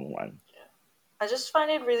in the long run. I just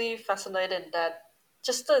find it really fascinating that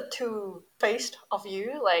just the two faced of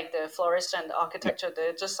you, like the florist and the Yeah. architecture,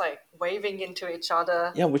 they're just like waving into each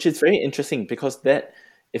other. Yeah, which is very interesting because that,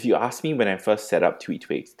 if you ask me when I first set up Tweet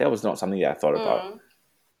Twigs, that was not something that I thought about.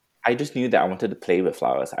 I just knew that I wanted to play with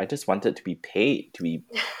flowers. I just wanted to be paid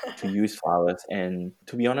to use flowers, and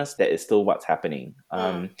to be honest, that is still what's happening.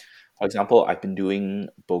 For example, I've been doing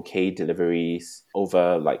bouquet deliveries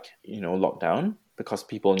over lockdown because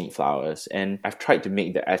people need flowers, and I've tried to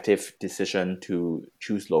make the active decision to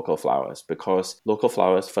choose local flowers because local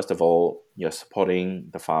flowers, first of all, you're supporting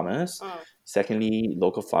the farmers. Secondly,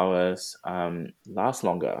 local flowers last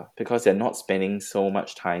longer because they're not spending so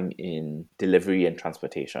much time in delivery and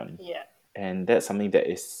transportation. Yeah. And that's something that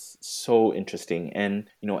is so interesting. And,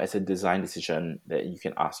 as a design decision that you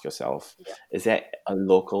can ask yourself, Yeah. is there a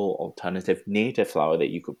local alternative native flower that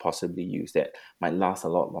you could possibly use that might last a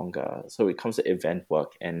lot longer? So it comes to event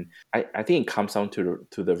work. And I think it comes down to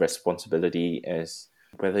the responsibility as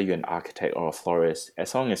whether you're an architect or a florist,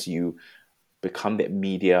 as long as you become that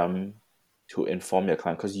medium to inform your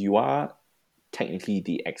client, because you are technically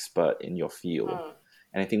the expert in your field.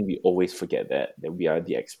 And I think we always forget that we are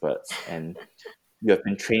the experts. And you have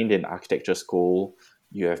been trained in architecture school,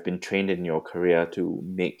 you have been trained in your career to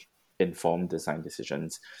make informed design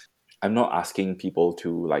decisions. I'm not asking people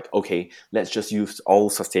to okay, let's just use all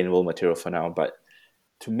sustainable material for now, but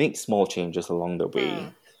to make small changes along the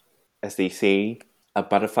way. As they say, a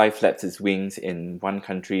butterfly flaps its wings in one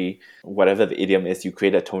country, whatever the idiom is, you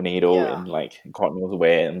create a tornado Yeah. in God knows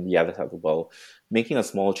where in the other side of the world. Making a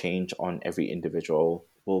small change on every individual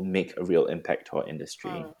will make a real impact to our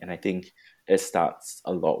industry. And I think it starts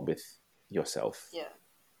a lot with yourself. Yeah.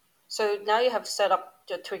 So now you have set up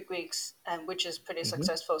your Twig Weeks, and which is pretty Mhm.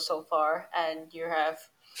 successful so far, and you have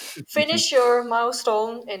finished your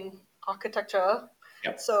milestone in architecture.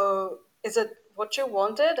 Yep. So is it what you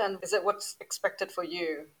wanted, and is it what's expected for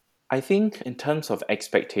you? I think in terms of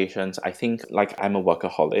expectations, I think I'm a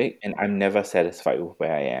workaholic and I'm never satisfied with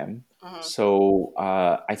where I am. So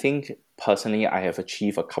I think personally, I have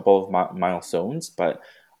achieved a couple of milestones, but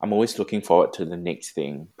I'm always looking forward to the next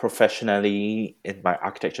thing. Professionally, in my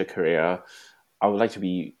architecture career, I would like to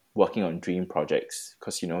be working on dream projects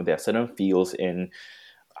because there are certain fields in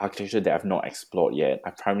architecture that I've not explored yet.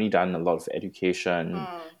 I've primarily done a lot of education.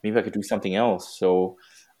 Maybe I could do something else. So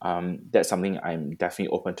that's something I'm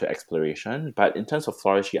definitely open to exploration. But in terms of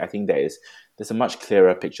floristry, I think there's a much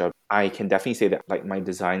clearer picture. I can definitely say that my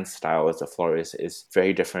design style as a florist is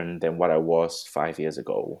very different than what I was 5 years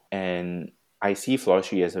ago. And I see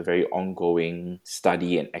floristry as a very ongoing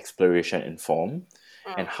study and exploration in form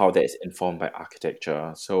and how that is informed by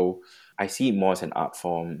architecture. So I see it more as an art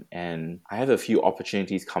form, and I have a few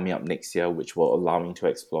opportunities coming up next year which will allow me to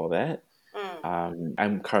explore that.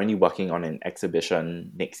 I'm currently working on an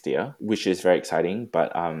exhibition next year, which is very exciting,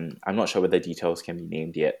 but I'm not sure whether details can be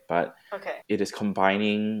named yet. But Okay. it is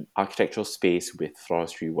combining architectural space with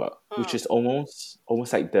floristry work, which is almost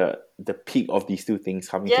like the peak of these two things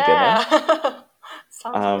coming together. Yeah.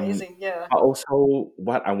 Sounds Um, amazing. Yeah. but also,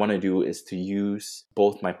 what I want to do is to use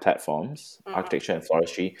both my platforms, architecture and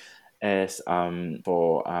floristry, as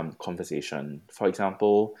for conversation. For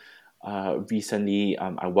example, recently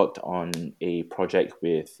I worked on a project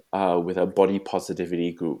with a body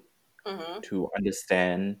positivity group to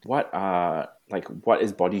understand what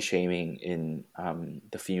is body shaming in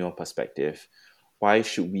the female perspective. Why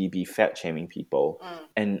should we be fat shaming people?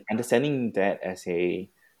 And understanding that as a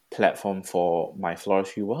platform for my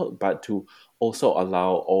floristry work, but to also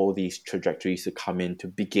allow all these trajectories to come in to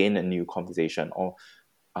begin a new conversation, or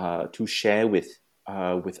to share with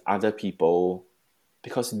other people,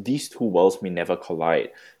 because these two worlds may never collide.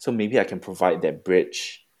 So maybe I can provide that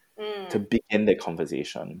bridge to begin the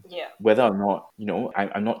conversation. Yeah. Whether or not,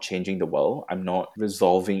 I'm not changing the world, I'm not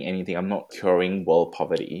resolving anything, I'm not curing world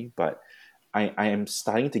poverty, but I am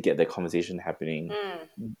starting to get the conversation happening,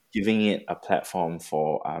 giving it a platform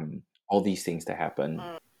for all these things to happen.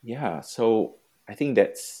 Yeah, so I think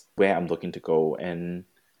that's where I'm looking to go, and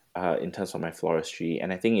in terms of my floristry,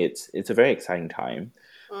 and I think it's a very exciting time.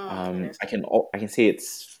 It is. I can say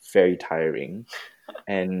it's very tiring,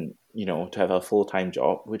 and to have a full time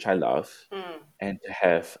job, which I love, and to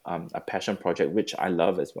have a passion project, which I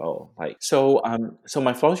love as well. So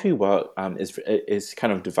my floristry work is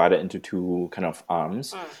kind of divided into two kind of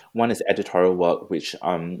arms. One is editorial work, which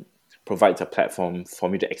provides a platform for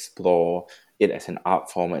me to explore it as an art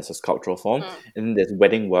form, as a sculptural form. And then there's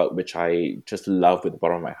wedding work, which I just love with the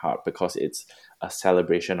bottom of my heart, because it's a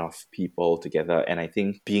celebration of people together. And I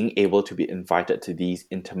think being able to be invited to these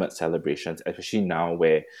intimate celebrations, especially now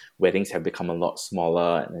where weddings have become a lot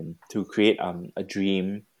smaller, and to create a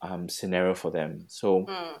dream scenario for them. So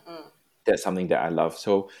that's something that I love.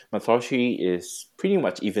 So my floristry is pretty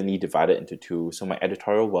much evenly divided into two. So my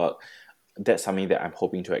editorial work, that's something that I'm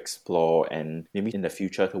hoping to explore, and maybe in the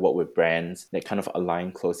future to work with brands that kind of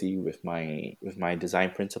align closely with my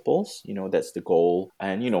design principles. That's the goal,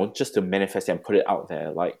 and just to manifest and put it out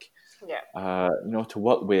there, like Yeah. to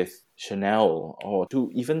work with Chanel, or to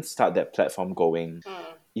even start that platform going,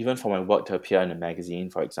 even for my work to appear in a magazine,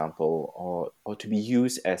 for example, or to be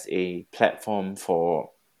used as a platform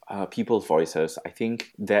for people's voices. I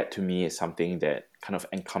think that to me is something that kind of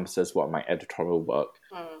encompasses what my editorial work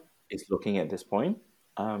is looking at this point.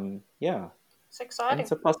 Yeah, It's and exciting.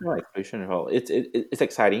 it's a personal exploration as well. It's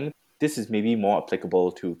exciting. This is maybe more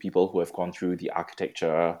applicable to people who have gone through the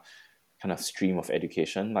architecture kind of stream of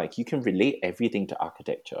education. Like, you can relate everything to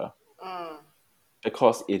architecture,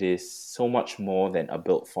 because it is so much more than a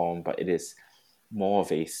built form, but it is more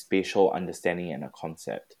of a spatial understanding and a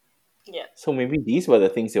concept. Yeah. So maybe these were the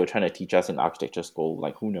things they were trying to teach us in architecture school.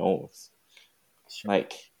 Like, who knows? Sure.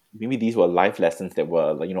 Like, maybe these were life lessons that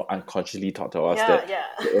were, like, unconsciously taught to us, Yeah, that yeah.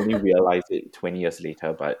 we only realize it 20 years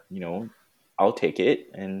later. But I'll take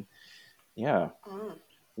it. And yeah,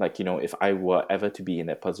 like, if I were ever to be in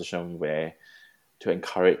that position where to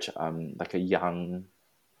encourage like a young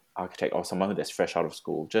architect or someone that's fresh out of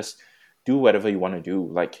school, just do whatever you want to do.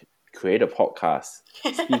 Like, create a podcast,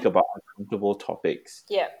 speak about uncomfortable topics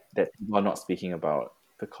Yeah. that people are not speaking about,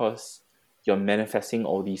 because you're manifesting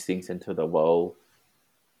all these things into the world.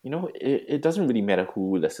 It doesn't really matter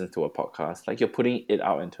who listens to a podcast. Like, you're putting it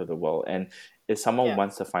out into the world, and if someone Yeah.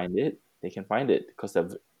 wants to find it, they can find it, because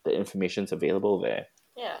the information's available there.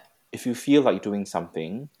 Yeah. If you feel like doing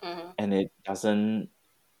something Mm-hmm. and it doesn't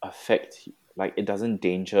affect, like, it doesn't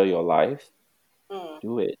danger your life,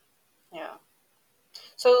 do it. Yeah.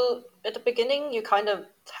 So at the beginning, you kind of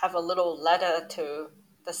have a little letter to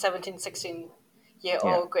the 17, 16-year-old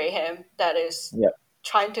Yeah, Graham that is yeah,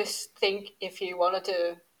 trying to think if he wanted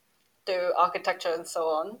to do architecture and so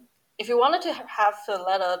on. If you wanted to have the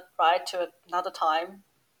letter write to another time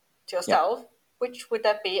to yeah. yourself, which would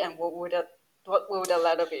that be, and what would the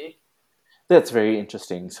letter be? That's very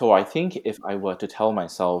interesting. So I think if I were to tell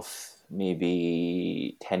myself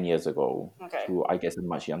maybe 10 years ago, Okay. to, I guess, a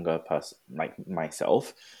much younger person like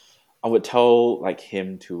myself, I would tell, like,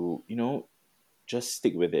 him to, just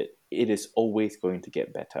stick with it. It is always going to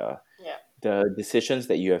get better. Yeah. The decisions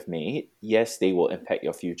that you have made, yes, they will impact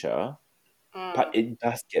your future, but it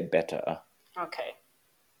does get better. Okay.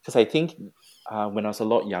 Because I think when I was a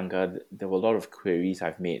lot younger, there were a lot of queries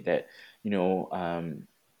I've made that, you know,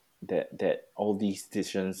 that all these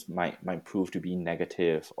decisions might prove to be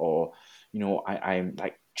negative, or I'm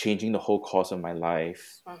like changing the whole course of my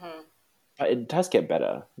life. But it does get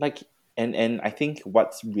better. Like, and I think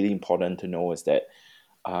what's really important to know is that,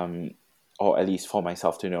 um or at least for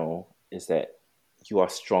myself to know, is that you are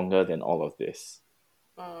stronger than all of this,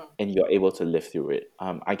 and you're able to live through it.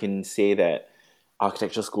 I can say that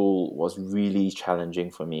architecture school was really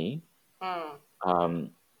challenging for me.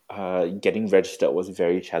 um, Getting registered was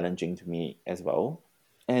very challenging to me as well.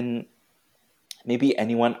 And maybe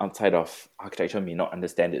anyone outside of architecture may not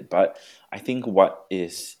understand it, but I think what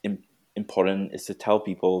is important is to tell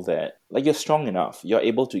people that like you're strong enough, you're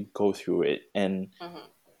able to go through it, and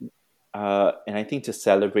I think to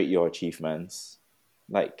celebrate your achievements,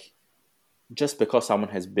 like just because someone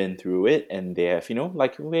has been through it and they have,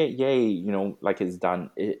 like, yay, like it's done,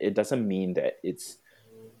 it doesn't mean that it's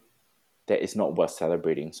not worth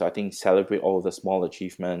celebrating. So I think celebrate all the small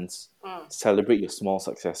achievements, celebrate your small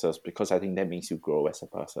successes, because I think that makes you grow as a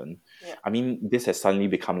person. Yeah. I mean, this has suddenly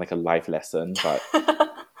become like a life lesson, but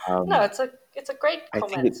no, it's a great I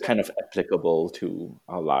comment. think it's kind of applicable to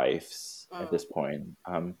our lives at this point.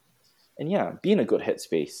 And yeah, be in a good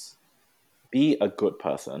headspace, be a good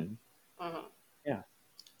person. Yeah,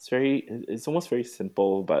 it's almost very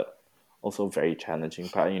simple, but also very challenging.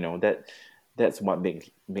 But that's what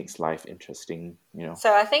makes life interesting.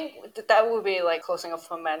 So I think that would be like closing off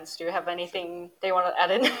comments. Do you have anything they want to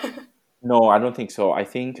add in? No, I don't think so. I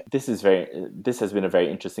think this has been a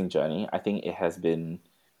very interesting journey. I think it has been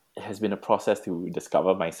a process to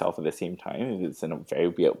discover myself at the same time. It's in a very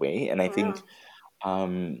weird way, and I think,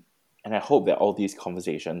 and I hope that all these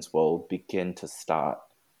conversations will begin to start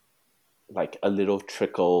like a little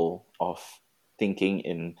trickle of thinking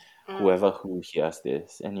in whoever who hears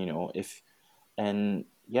this, and if, and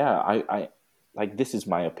yeah, I like, this is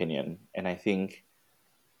my opinion, and I think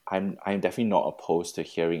I'm definitely not opposed to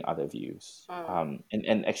hearing other views. And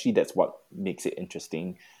actually that's what makes it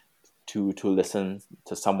interesting to listen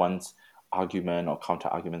to someone's argument or counter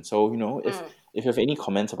argument. So if you have any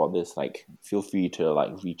comments about this, like, feel free to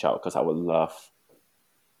like reach out, because I would love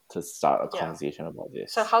to start a conversation about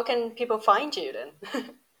this. So how can people find you then?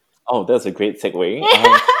 Oh, that's a great segue.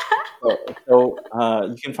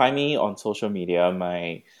 You can find me on social media.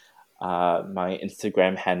 My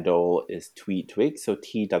Instagram handle is TweetWigs, so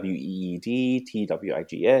TweedTwigs.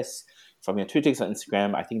 From your TweetWigs on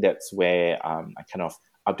Instagram, I think that's where I kind of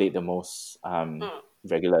update the most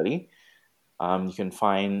regularly. You can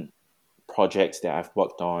find projects that I've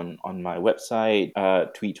worked on my website,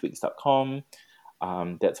 tweetwigs.com.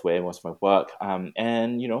 That's where most of my work.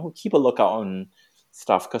 And keep a lookout on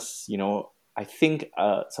stuff, because I think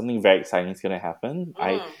something very exciting is going to happen.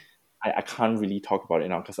 I can't really talk about it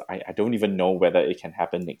now, because I don't even know whether it can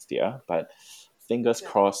happen next year. But fingers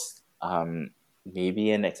crossed,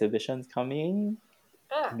 maybe an exhibition's coming.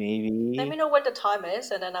 Maybe. Let me know what the time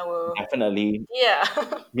is, and then I will. Definitely. Yeah.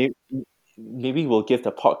 Maybe we'll give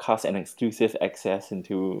the podcast an exclusive access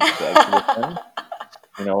into the exhibition.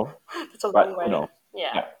 It's a long way.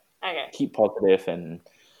 Yeah. Okay. Keep positive, and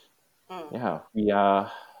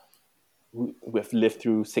we've lived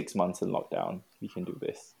through 6 months in lockdown. We can do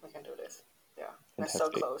this. Yeah. Fantastic. We're so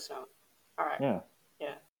close now. All right. Yeah.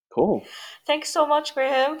 Yeah. Cool. Thanks so much,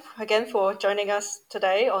 Graham, again for joining us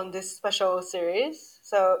today on this special series.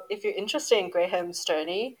 So if you're interested in Graham's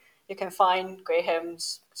journey, you can find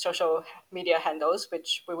Graham's social media handles,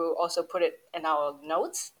 which we will also put it in our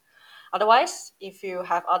notes. Otherwise, if you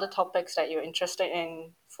have other topics that you're interested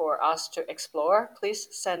in for us to explore, please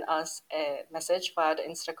send us a message via the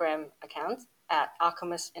Instagram account at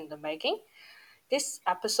Alchemist in the Making. This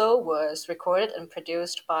episode was recorded and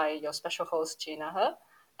produced by your special host, Gina He.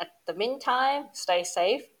 At the meantime, stay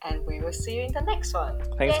safe, and we will see you in the next one.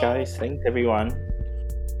 Thanks, guys. Thanks, everyone.